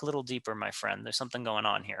 look a little deeper, my friend. There's something going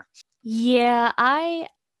on here. Yeah, I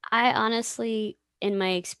honestly in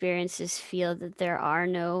my experiences feel that there are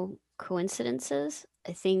no coincidences.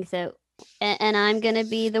 I think that and I'm going to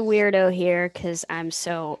be the weirdo here cuz I'm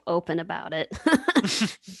so open about it.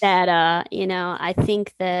 That I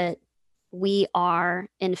think that we are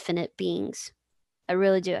infinite beings. I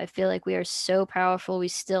really do. I feel like we are so powerful. We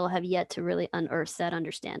still have yet to really unearth that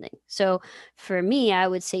understanding. So for me, I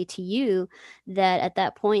would say to you that at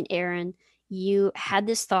that point, Aaron, you had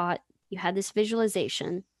this thought, you had this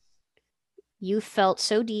visualization, you felt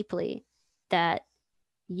so deeply that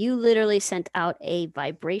you literally sent out a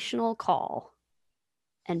vibrational call,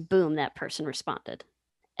 and boom, that person responded.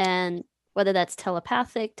 And whether that's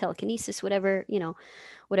telepathic, telekinesis, whatever,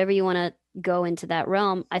 whatever you want to go into that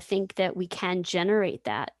realm, I think that we can generate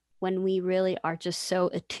that when we really are just so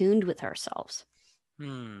attuned with ourselves.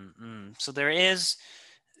 So there is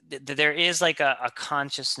like a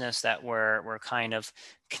consciousness that we're kind of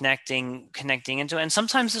connecting into, and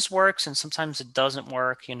sometimes this works and sometimes it doesn't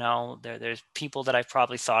work. There's people that I've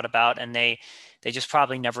probably thought about and they just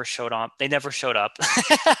probably never showed up. They never showed up.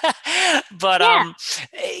 But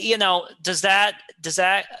Yeah. does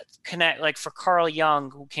that connect, like for Carl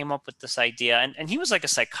Jung, who came up with this idea, and he was like a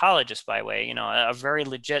psychologist, by the way, a very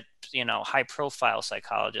legit, high profile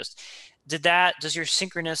psychologist. Does your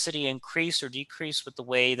synchronicity increase or decrease with the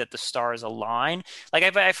way that the stars align? Like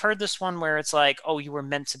I've heard this one where it's like, oh, you were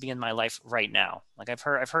meant to be in my life right now. Like I've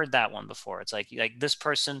heard that one before. It's like this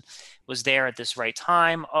person was there at this right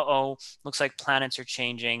time. Uh-oh, looks like planets are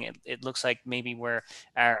changing. It looks like maybe where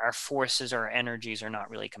our forces or our energies are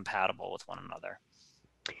not really compatible with one another.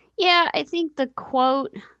 Yeah, I think the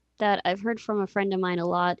quote that I've heard from a friend of mine a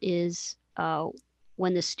lot is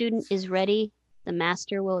when the student is ready, the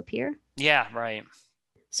master will appear. Yeah, right.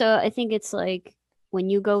 So I think it's like when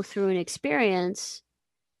you go through an experience,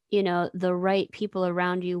 the right people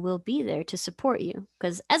around you will be there to support you.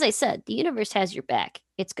 Because as I said, the universe has your back.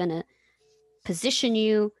 It's going to position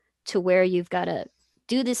you to where you've got to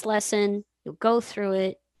do this lesson, you'll go through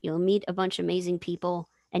it, you'll meet a bunch of amazing people,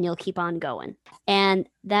 and you'll keep on going. And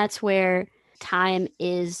that's where time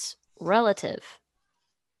is relative.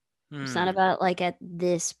 It's not about like at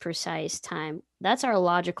this precise time. That's our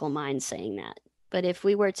logical mind saying that. But if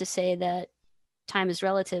we were to say that time is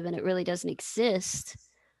relative and it really doesn't exist,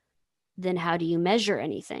 then how do you measure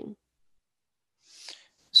anything?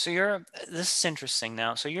 So this is interesting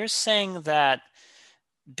now. So you're saying that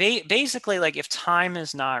basically, like, if time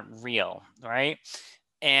is not real, right?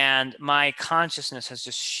 And my consciousness has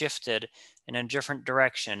just shifted in a different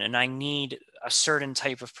direction, and I need a certain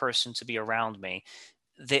type of person to be around me,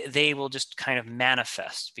 they will just kind of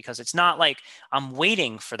manifest, because it's not like I'm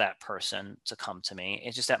waiting for that person to come to me.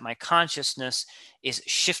 It's just that my consciousness is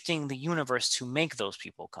shifting the universe to make those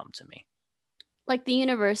people come to me. Like the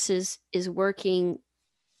universe is working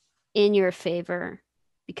in your favor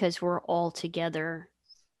because we're all together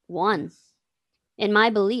one. In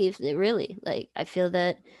my belief, that really, like, I feel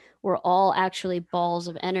that we're all actually balls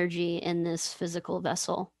of energy in this physical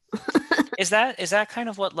vessel. Is that kind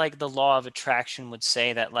of what, like, the law of attraction would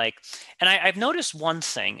say, that, like, and I've noticed one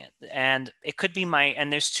thing, and it could be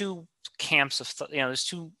and there's two camps of there's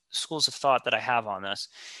two schools of thought that I have on this.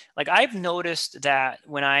 Like, I've noticed that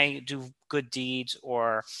when I do good deeds,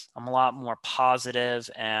 or I'm a lot more positive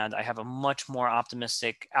and I have a much more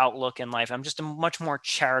optimistic outlook in life, I'm just a much more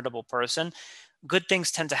charitable person, good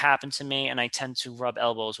things tend to happen to me, and I tend to rub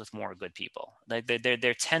elbows with more good people. Like,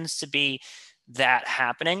 there tends to be that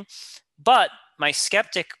happening. But my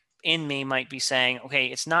skeptic in me might be saying, okay,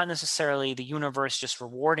 it's not necessarily the universe just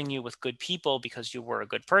rewarding you with good people because you were a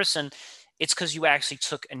good person. It's because you actually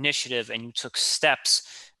took initiative and you took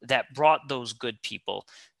steps that brought those good people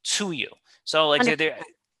to you. So, like,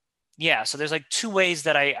 yeah, so there's like two ways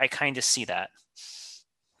that I kind of see that.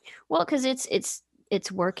 Well, because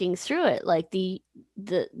it's working through it. Like the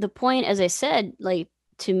point, as I said, like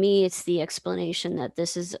to me, it's the explanation that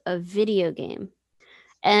this is a video game.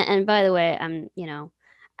 And by the way, I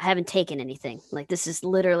haven't taken anything. Like this is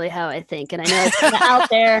literally how I think, and I know it's kind of out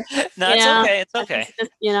there, No, it's okay. It's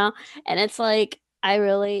okay. and it's like I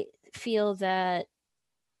really feel that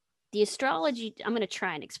the astrology. I'm going to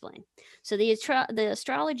try and explain. So the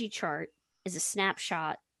astrology chart is a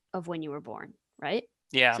snapshot of when you were born, right?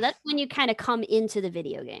 Yeah. So that's when you kind of come into the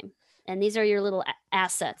video game. And these are your little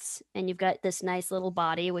assets. And you've got this nice little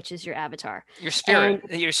body, which is your avatar. Your spirit,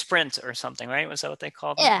 your sprint or something, right? Was that what they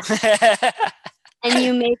called them? Yeah. And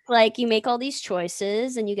you make all these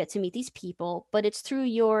choices and you get to meet these people, but it's through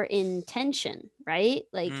your intention, right?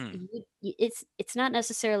 Like it's not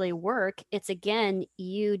necessarily work. It's again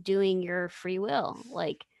you doing your free will.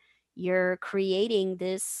 Like you're creating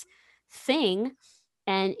this thing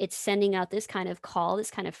and it's sending out this kind of call,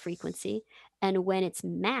 this kind of frequency. And when it's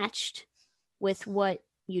matched with what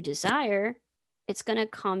you desire, it's going to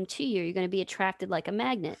come to you. You're going to be attracted like a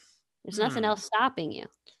magnet. There's nothing else stopping you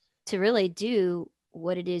to really do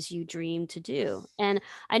what it is you dream to do. And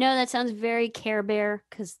I know that sounds very Care Bear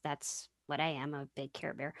because that's what I am, a big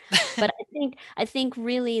Care Bear. But I think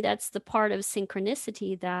really that's the part of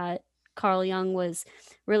synchronicity that Carl Jung was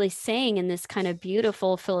really saying in this kind of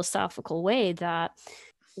beautiful philosophical way, that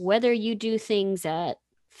whether you do things at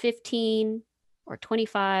 15 or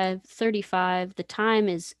 25, 35, the time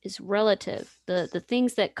is relative. The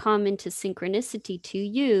things that come into synchronicity to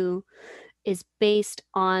you is based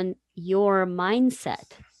on your mindset.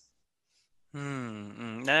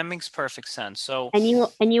 That makes perfect sense. So and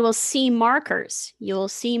you will see markers. You will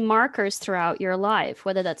see markers throughout your life,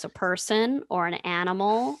 whether that's a person or an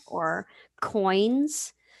animal or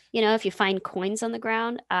coins. If you find coins on the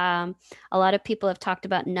ground, a lot of people have talked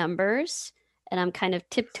about numbers, and I'm kind of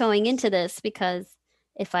tiptoeing into this because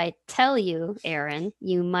if I tell you, Aaron,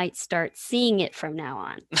 you might start seeing it from now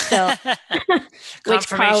on. So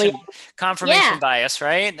confirmation bias,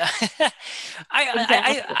 right?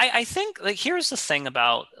 I think, like, here's the thing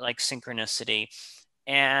about, like, synchronicity,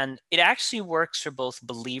 and it actually works for both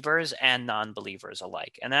believers and non-believers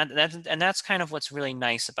alike. And that's kind of what's really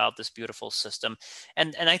nice about this beautiful system.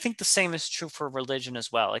 And I think the same is true for religion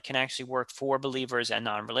as well. It can actually work for believers and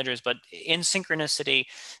non-religious, but in synchronicity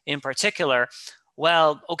in particular,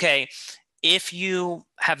 well, okay, if you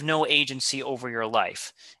have no agency over your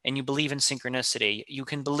life and you believe in synchronicity, you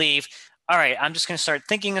can believe, all right, I'm just going to start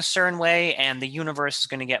thinking a certain way and the universe is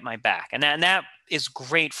going to get my back. And that is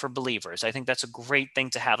great for believers. I think that's a great thing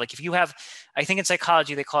to have. Like, if you have, I think in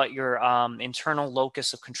psychology, they call it your internal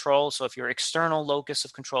locus of control. So if your external locus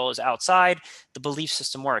of control is outside, the belief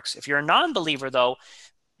system works. If you're a non-believer, though,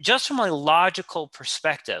 just from a logical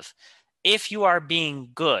perspective, if you are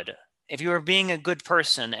being good, if you are being a good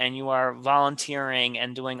person and you are volunteering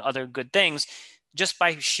and doing other good things, just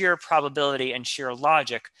by sheer probability and sheer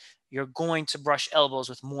logic, you're going to brush elbows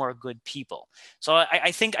with more good people. So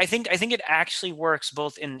I think it actually works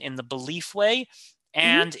both in the belief way Mhm.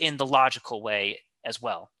 and in the logical way as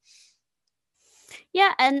well.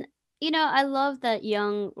 Yeah, and I love that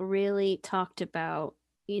Jung really talked about,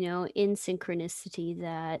 in synchronicity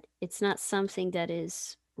that it's not something that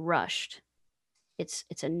is rushed. It's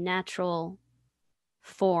a natural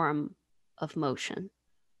form of motion.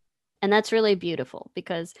 And that's really beautiful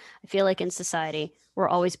because I feel like in society, we're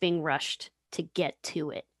always being rushed to get to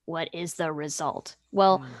it. What is the result?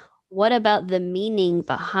 Well, Mm. what about the meaning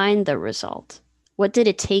behind the result? What did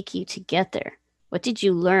it take you to get there? What did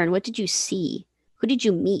you learn? What did you see? Who did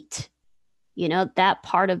you meet? That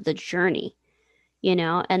part of the journey,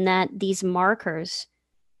 and that these markers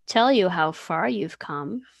tell you how far you've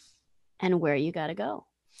come and where you got to go.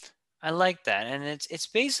 I like that, and it's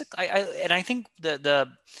basic. I think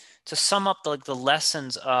the to sum up the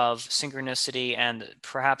lessons of synchronicity and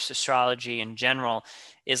perhaps astrology in general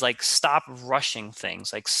is like stop rushing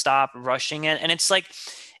things, like stop rushing it, and it's like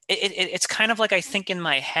it's kind of like I think in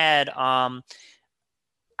my head.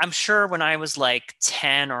 I'm sure when I was like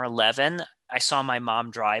 10 or 11, I saw my mom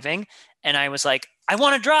driving and I was like, I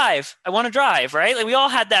want to drive. I want to drive, right? Like we all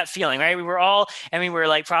had that feeling, right? We were all, I mean, we were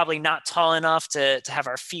like probably not tall enough to have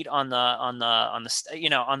our feet on the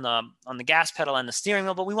gas pedal and the steering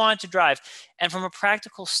wheel, but we wanted to drive. And from a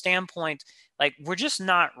practical standpoint, like we're just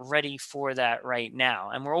not ready for that right now.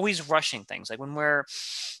 And we're always rushing things. Like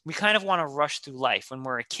we kind of want to rush through life. When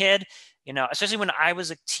we're a kid, especially when I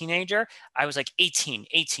was a teenager, I was like 18,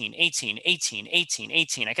 18, 18, 18, 18,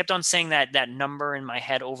 18. I kept on saying that number in my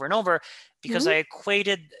head over and over because Mhm. I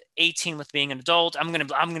equated 18 with being an adult. I'm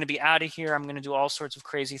going to be out of here. I'm going to do all sorts of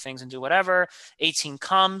crazy things and do whatever. 18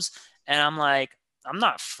 comes and I'm like, I'm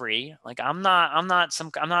not free. Like I'm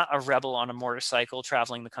not a rebel on a motorcycle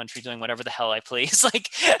traveling the country doing whatever the hell I please. Like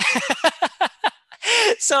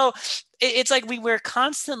so it's like we're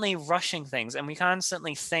constantly rushing things and we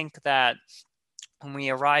constantly think that when we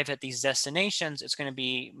arrive at these destinations, it's going to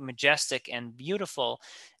be majestic and beautiful.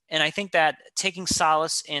 And I think that taking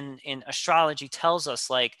solace in astrology tells us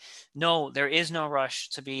like, no, there is no rush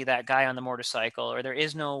to be that guy on the motorcycle, or there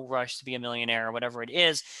is no rush to be a millionaire, or whatever it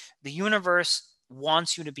is. The universe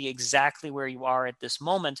wants you to be exactly where you are at this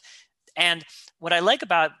moment. And what I like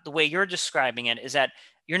about the way you're describing it is that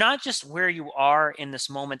you're not just where you are in this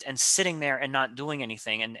moment and sitting there and not doing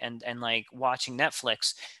anything and like watching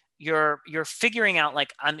Netflix. You're figuring out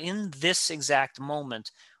like I'm in this exact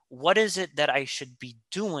moment. What is it that I should be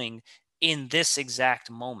doing in this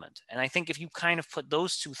exact moment? And I think if you kind of put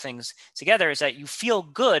those two things together, is that you feel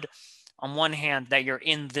good on one hand that you're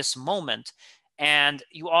in this moment, and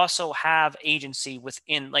you also have agency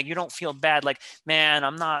within, like you don't feel bad like, man,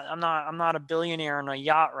 I'm not a billionaire on a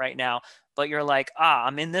yacht right now, but you're like,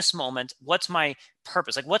 I'm in this moment. What's my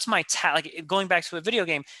purpose? Like what's my like going back to a video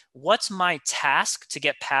game, what's my task to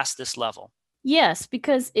get past this level? Yes,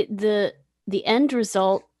 because the end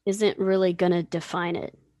result isn't really gonna define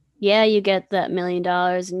it. Yeah, you get that $1 million,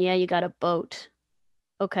 and yeah, you got a boat.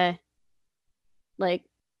 Okay. Like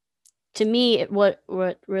to me, what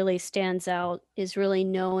really stands out is really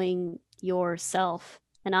knowing yourself.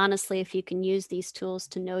 And honestly, if you can use these tools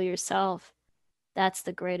to know yourself, that's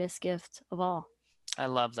the greatest gift of all. I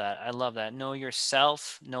love that. I love that. Know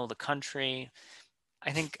yourself, know the country.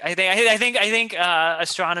 I think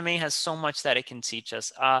astronomy has so much that it can teach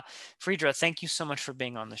us. Friedra, thank you so much for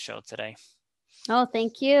being on the show today. Oh,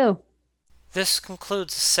 thank you. This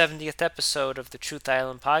concludes the 70th episode of the Truth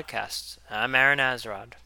Island podcast. I'm Aaron Azrod.